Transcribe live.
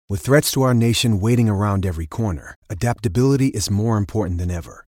With threats to our nation waiting around every corner, adaptability is more important than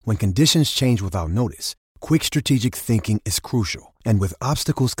ever. When conditions change without notice, quick strategic thinking is crucial. And with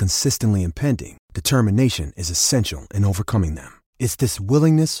obstacles consistently impending, determination is essential in overcoming them. It's this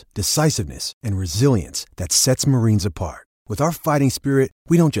willingness, decisiveness, and resilience that sets Marines apart. With our fighting spirit,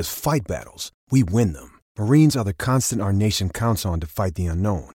 we don't just fight battles, we win them. Marines are the constant our nation counts on to fight the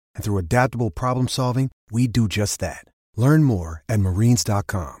unknown. And through adaptable problem solving, we do just that. Learn more at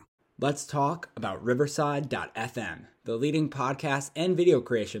marines.com. Let's talk about Riverside.fm, the leading podcast and video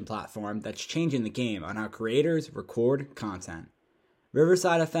creation platform that's changing the game on how creators record content.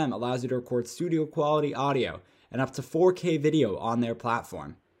 Riverside FM allows you to record studio quality audio and up to 4K video on their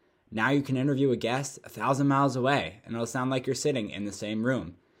platform. Now you can interview a guest 1,000 miles away and it'll sound like you're sitting in the same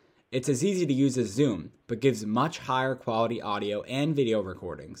room. It's as easy to use as Zoom, but gives much higher quality audio and video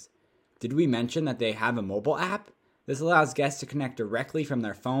recordings. Did we mention that they have a mobile app? This allows guests to connect directly from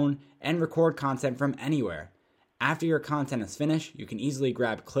their phone and record content from anywhere. After your content is finished, you can easily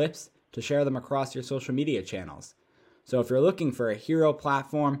grab clips to share them across your social media channels. So if you're looking for a hero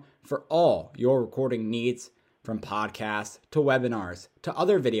platform for all your recording needs, from podcasts to webinars to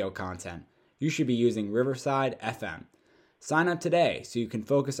other video content, you should be using Riverside FM. Sign up today so you can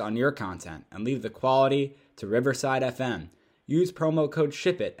focus on your content and leave the quality to Riverside FM. Use promo code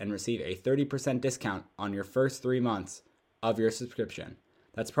SHIPIT and receive a 30% discount on your first 3 months of your subscription.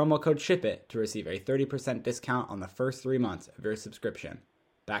 That's promo code SHIPIT to receive a 30% discount on the first 3 months of your subscription.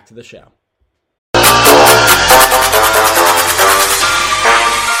 Back to the show.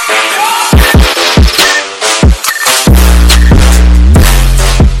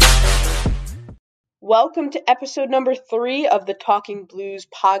 Welcome to episode number 3 of the Talking Blues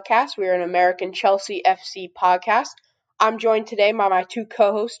podcast. We are an American Chelsea FC podcast. I'm joined today by my two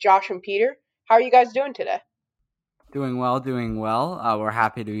co-hosts, Josh and Peter. How are you guys doing today? Doing well. We're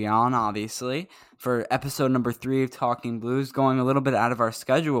happy to be on, obviously, for episode number 3 of Talking Blues, going a little bit out of our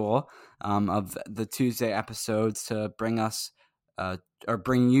schedule of the Tuesday episodes to bring us, or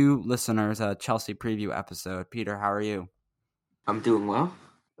bring you listeners a Chelsea preview episode. Peter, how are you? I'm doing well.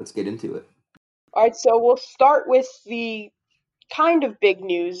 Let's get into it. All right, so we'll start with the kind of big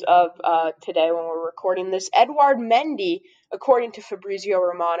news of today when we're recording this. Edouard Mendy, according to Fabrizio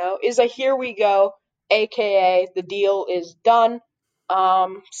Romano, is a here we go, aka the deal is done.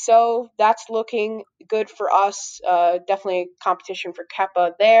 So that's looking good for us. Definitely competition for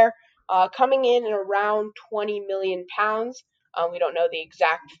Kepa there. Coming in at around £20 million. We don't know the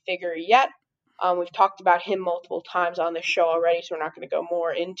exact figure yet. We've talked about him multiple times on this show already, so we're not going to go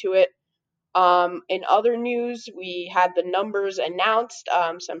more into it. In other news, we had the numbers announced,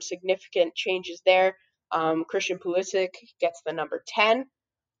 some significant changes there. Christian Pulisic gets the number 10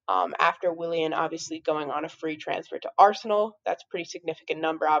 after Willian obviously going on a free transfer to Arsenal. That's a pretty significant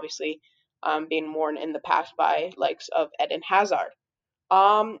number, obviously, being worn in the past by likes of Eden Hazard.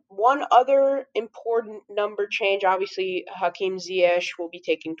 One other important number change, obviously, Hakim Ziyech will be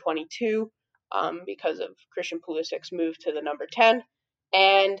taking 22 because of Christian Pulisic's move to the number 10.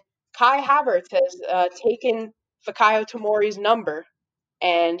 And Kai Havertz has taken Fikayo Tomori's number,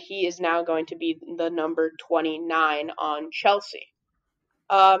 and he is now going to be the number 29 on Chelsea.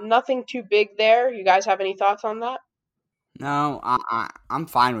 Nothing too big there. You guys have any thoughts on that? No, I'm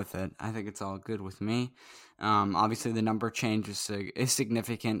fine with it. I think it's all good with me. Obviously, the number change is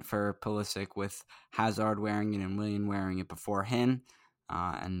significant for Pulisic, with Hazard wearing it and Willian wearing it before him,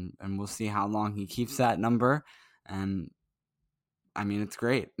 and we'll see how long he keeps that number. And I mean, it's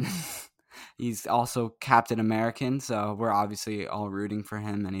great. He's also Captain American, so we're obviously all rooting for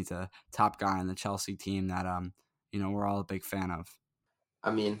him, and he's a top guy on the Chelsea team that we're all a big fan of.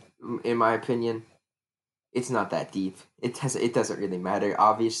 I mean, in my opinion, it's not that deep. It doesn't really matter.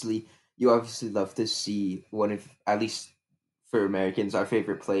 Obviously, you love to see one of, at least for Americans, our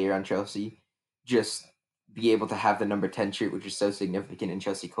favorite player on Chelsea, just be able to have the number 10 shirt, which is so significant in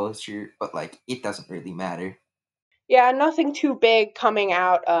Chelsea culture, but it doesn't really matter. Yeah, nothing too big coming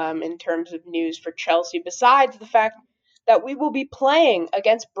out in terms of news for Chelsea, besides the fact that we will be playing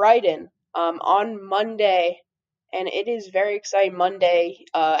against Brighton on Monday, and it is very exciting. Monday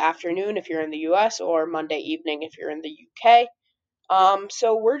afternoon if you're in the US, or Monday evening if you're in the UK.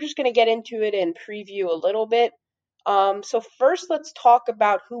 So we're just going to get into it and preview a little bit. So first, let's talk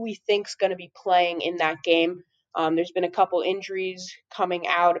about who we think's going to be playing in that game. There's been a couple injuries coming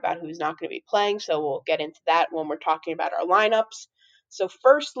out about who's not going to be playing, so we'll get into that when we're talking about our lineups. So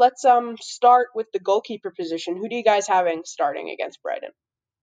first, let's start with the goalkeeper position. Who do you guys having starting against Brighton?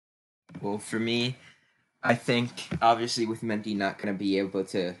 Well, for me, I think, obviously, with Mendy not going to be able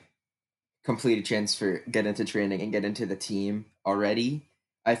to complete a transfer, get into training, and get into the team already,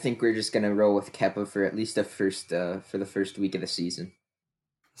 I think we're just gonna roll with Kepa for at least for the first week of the season.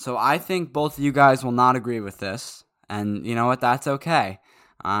 So I think both of you guys will not agree with this, and you know what? That's okay.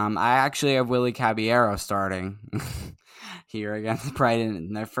 I actually have Willie Caballero starting here against Brighton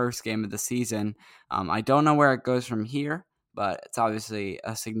in their first game of the season. I don't know where it goes from here, but it's obviously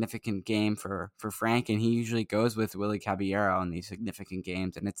a significant game for Frank, and he usually goes with Willie Caballero in these significant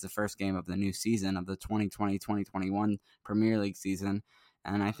games, and it's the first game of the new season of the 2020-2021 Premier League season,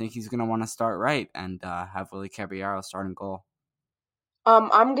 and I think he's going to want to start right and have Willie Caballero starting goal.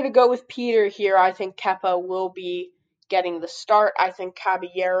 I'm going to go with Peter here. I think Kepa will be getting the start. I think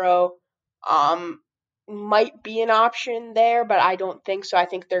Caballero might be an option there, but I don't think so. I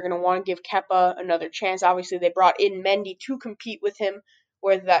think they're going to want to give Kepa another chance. Obviously, they brought in Mendy to compete with him.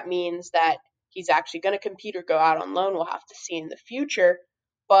 Whether that means that he's actually going to compete or go out on loan, we'll have to see in the future.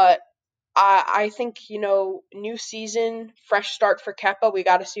 But I think, new season, fresh start for Kepa. We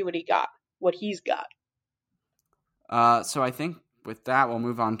got to see what he's got. So I think with that, we'll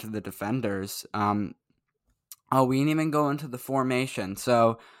move on to the defenders. We didn't even go into the formation.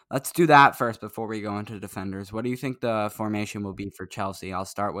 So let's do that first before we go into defenders. What do you think the formation will be for Chelsea? I'll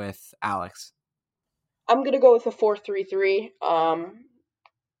start with Alex. I'm going to go with a 4-3-3.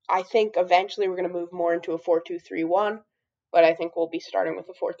 I think eventually we're going to move more into a 4-2-3-1, but I think we'll be starting with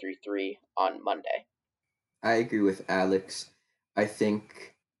a 4-3-3 on Monday. I agree with Alex. I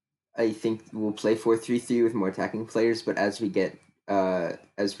think we'll play 4-3-3 with more attacking players, but as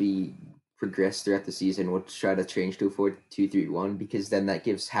we progress throughout the season, we'll try to change to a 4-2-3-1 because then that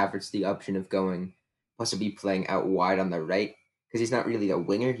gives Havertz the option of possibly playing out wide on the right because he's not really a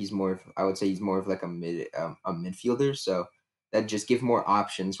winger. I would say he's more of like a midfielder. So that just give more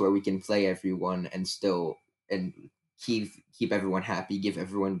options where we can play everyone and keep everyone happy, give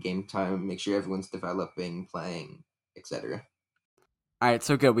everyone game time, make sure everyone's developing, playing, etc. All right,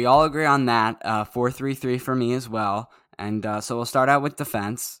 so good. We all agree on that. 4-3-3 for me as well. And so we'll start out with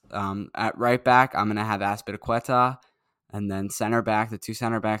defense. At right back, I'm going to have Azpilicueta. And then center back, the two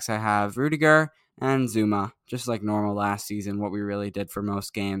center backs I have Rudiger and Zuma, just like normal last season, what we really did for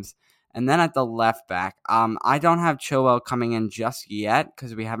most games. And then at the left back, I don't have Chilwell coming in just yet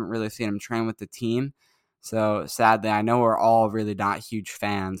because we haven't really seen him train with the team. So sadly, I know we're all really not huge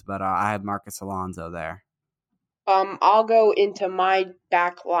fans, but I have Marcus Alonso there. I'll go into my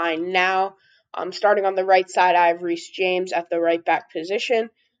back line now. Starting on the right side, I have Reece James at the right back position.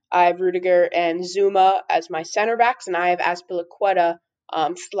 I have Rudiger and Zuma as my center backs, and I have Azpilicueta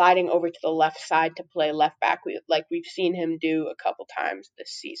sliding over to the left side to play left back, like we've seen him do a couple times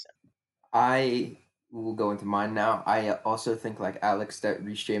this season. I will go into mine now. I also think, like Alex, that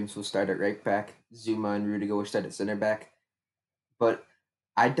Reece James will start at right back, Zuma and Rudiger will start at center back. But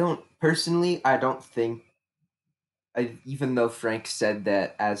I don't think, even though Frank said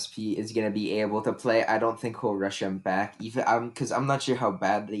that Aspi is going to be able to play, I don't think he'll rush him back. Because I'm not sure how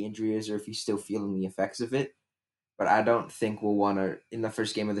bad the injury is or if he's still feeling the effects of it. But I don't think we'll want to, in the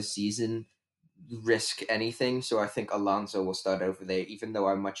first game of the season, risk anything. So I think Alonso will start over there, even though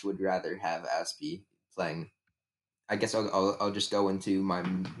I much would rather have Aspi playing. I guess I'll just go into my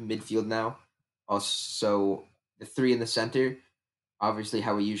midfield now. Also, the three in the center. Obviously,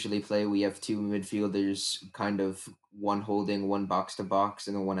 how we usually play, we have two midfielders, kind of one holding, one box to box,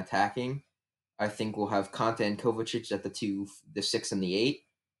 and then one attacking. I think we'll have Conte and Kovacic at the 6 and the 8.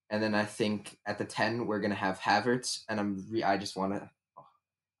 And then I think at the 10, we're going to have Havertz. And I'm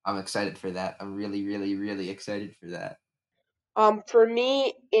excited for that. I'm really, really, really excited for that. For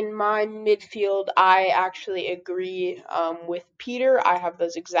me, in my midfield, I actually agree with Peter. I have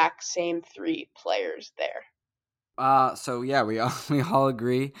those exact same three players there. So yeah, we all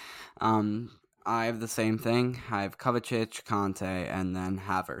agree. I have the same thing. I have Kovacic, Conte, and then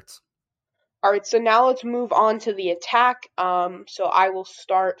Havertz. All right, so now let's move on to the attack. So I will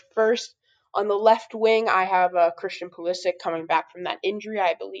start first. On the left wing, I have Christian Pulisic coming back from that injury.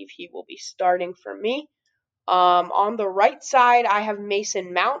 I believe he will be starting for me. On the right side, I have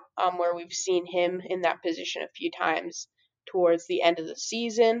Mason Mount, where we've seen him in that position a few times towards the end of the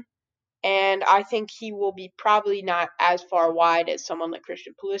season. And I think he will be probably not as far wide as someone like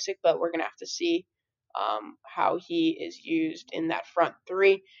Christian Pulisic, but we're going to have to see how he is used in that front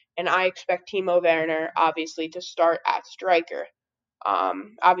three. And I expect Timo Werner, obviously, to start at striker.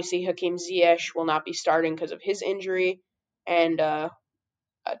 Obviously, Hakim Ziyech will not be starting because of his injury. And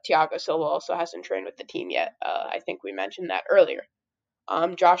Thiago Silva also hasn't trained with the team yet. I think we mentioned that earlier.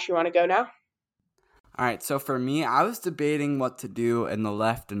 Josh, you want to go now? All right, so for me, I was debating what to do in the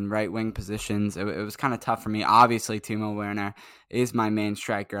left and right wing positions. It was kind of tough for me. Obviously, Timo Werner is my main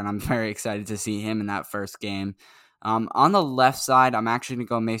striker, and I'm very excited to see him in that first game. On the left side, I'm actually going to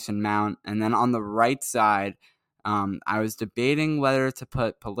go Mason Mount. And then on the right side, I was debating whether to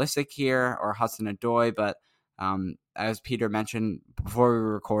put Pulisic here or Hudson-Odoi, but as Peter mentioned before we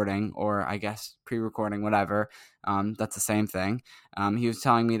were recording, or I guess pre-recording, whatever, that's the same thing. He was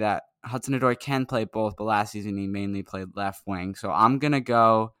telling me that Hudson-Odoi can play both, but last season he mainly played left wing. So I'm going to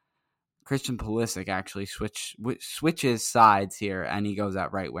go Christian Pulisic actually switches sides here, and he goes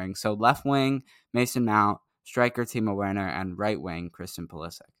at right wing. So left wing, Mason Mount, striker Timo Werner, and right wing, Christian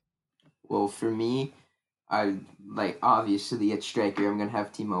Pulisic. Well, for me, obviously at striker, I'm going to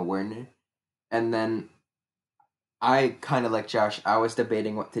have Timo Werner. And then I kind of like Josh. I was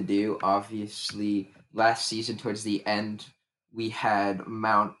debating what to do. Obviously, last season towards the end, we had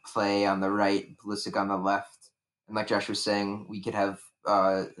Mount play on the right, Pulisic on the left. And like Josh was saying, we could have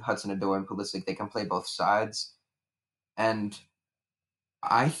Hudson-Odoi and Pulisic. They can play both sides. And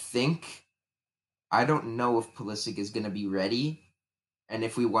I don't know if Pulisic is going to be ready and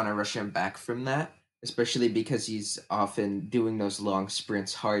if we want to rush him back from that, especially because he's often doing those long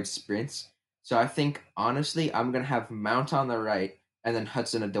sprints, hard sprints. So I think, honestly, I'm going to have Mount on the right and then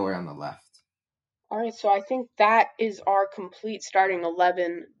Hudson-Odoi on the left. All right, so I think that is our complete starting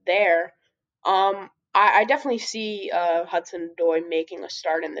 11 there. I definitely see Hudson-Odoi making a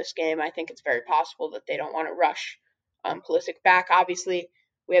start in this game. I think it's very possible that they don't want to rush Pulisic back. Obviously,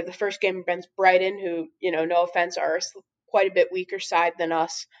 we have the first game against Brighton, who, no offense, are quite a bit weaker side than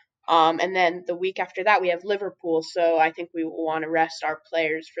us. And then the week after that, we have Liverpool, so I think we will want to rest our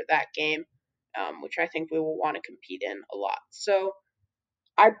players for that game, which I think we will want to compete in a lot. So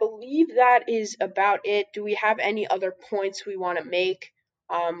I believe that is about it. Do we have any other points we want to make?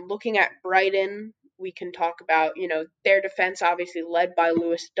 Looking at Brighton, we can talk about, their defense obviously led by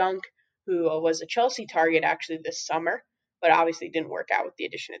Lewis Dunk, who was a Chelsea target actually this summer, but obviously didn't work out with the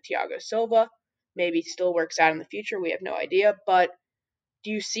addition of Thiago Silva. Maybe still works out in the future. We have no idea. But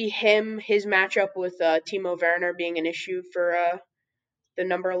do you see his matchup with Timo Werner being an issue for the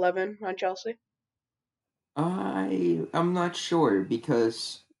number 11 on Chelsea? I'm not sure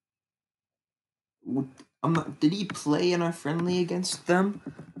because Did he play in our friendly against them?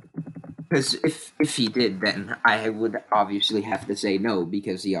 Because if he did, then I would obviously have to say no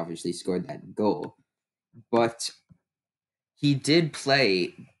because he obviously scored that goal. But he did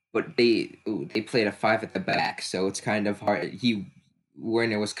play, but they played a five at the back, so it's kind of hard.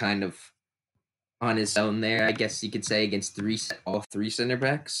 Werner was kind of on his own there, I guess you could say, against all three center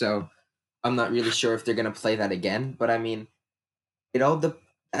backs. So I'm not really sure if they're gonna play that again. But I mean,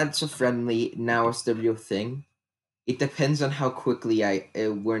 that's a friendly. Now it's the real thing. It depends on how quickly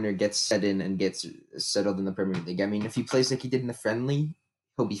Werner gets set in and gets settled in the Premier League. I mean, if he plays like he did in the friendly,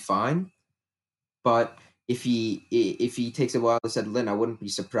 he'll be fine. But if he takes a while to settle in, I wouldn't be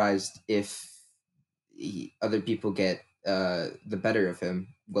surprised if other people get the better of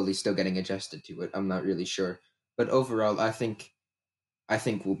him while he's still getting adjusted to it. I'm not really sure, but overall, I think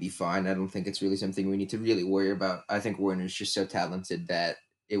we'll be fine. I don't think it's really something we need to really worry about. I think Werner's just so talented that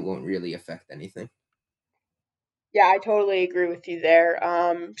it won't really affect anything. Yeah, I totally agree with you there.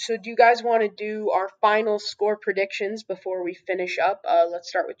 So do you guys want to do our final score predictions before we finish up? Let's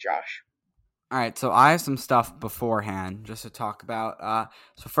start with Josh. All right, so I have some stuff beforehand just to talk about.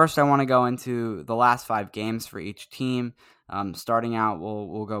 So first, I want to go into the last 5 games for each team. Starting out,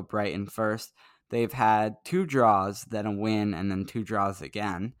 we'll go Brighton first. They've had 2 draws, then a win, and then 2 draws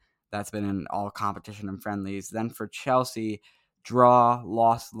again. That's been in all competition and friendlies. Then for Chelsea, draw,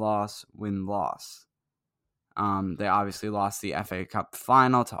 loss, win, loss. They obviously lost the FA Cup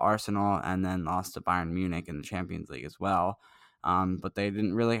final to Arsenal and then lost to Bayern Munich in the Champions League as well. But they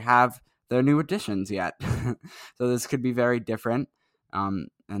didn't really have their new additions yet. So this could be very different. And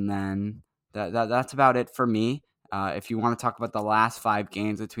then that's about it for me. If you want to talk about the last 5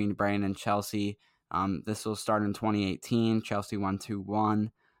 games between Brighton and Chelsea, this will start in 2018. Chelsea won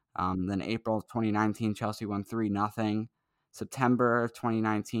 2-1. Then April 2019, Chelsea won 3-0. September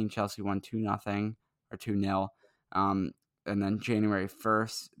 2019, Chelsea won 2-0 or 2-0. And then January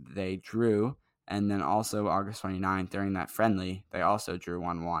 1st, they drew. And then also August 29th, during that friendly, they also drew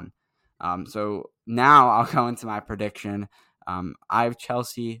 1-1. So now I'll go into my prediction. I have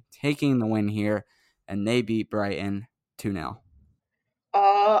Chelsea taking the win here, and they beat Brighton 2-0.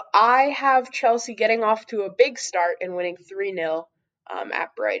 I have Chelsea getting off to a big start and winning 3-0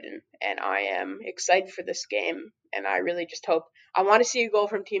 at Brighton, and I am excited for this game, and I really just hope. I want to see a goal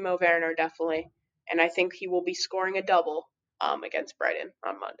from Timo Werner, definitely, and I think he will be scoring a double against Brighton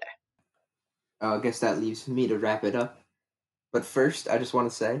on Monday. I guess that leaves me to wrap it up. But first, I just want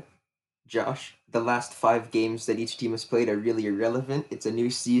to say, Josh, the last 5 games that each team has played are really irrelevant. It's a new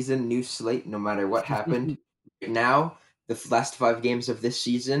season, new slate, no matter what happened. now, the last 5 games of this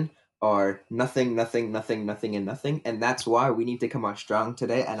season are nothing, nothing, nothing, nothing, and nothing. And that's why we need to come out strong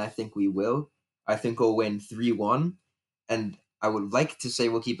today, and I think we will. I think we'll win 3-1. And I would like to say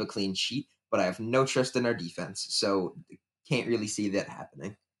we'll keep a clean sheet, but I have no trust in our defense, so can't really see that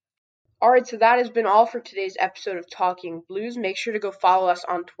happening. All right, so that has been all for today's episode of Talking Blues. Make sure to go follow us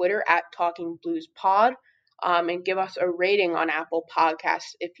on Twitter at Talking Blues Pod, and give us a rating on Apple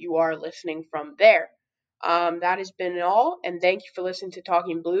Podcasts if you are listening from there. That has been all, and thank you for listening to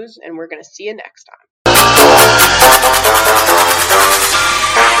Talking Blues, and we're going to see you next time.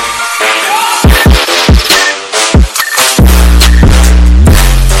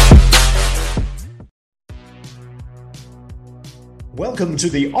 Welcome to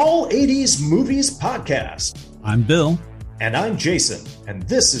the All 80s Movies Podcast. I'm Bill. And I'm Jason. And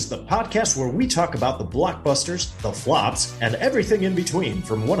this is the podcast where we talk about the blockbusters, the flops, and everything in between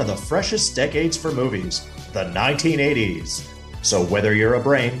from one of the freshest decades for movies, the 1980s. So whether you're a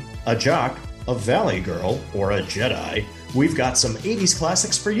brain, a jock, a valley girl, or a Jedi, we've got some 80s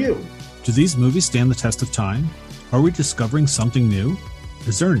classics for you. Do these movies stand the test of time? Are we discovering something new?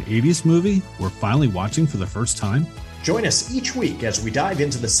 Is there an 80s movie we're finally watching for the first time? Join us each week as we dive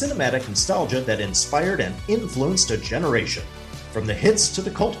into the cinematic nostalgia that inspired and influenced a generation. From the hits to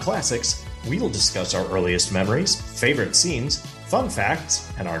the cult classics, we'll discuss our earliest memories, favorite scenes, fun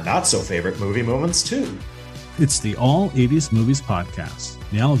facts, and our not-so-favorite movie moments, too. It's the All 80s Movies Podcast,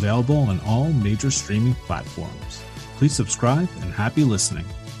 now available on all major streaming platforms. Please subscribe and happy listening.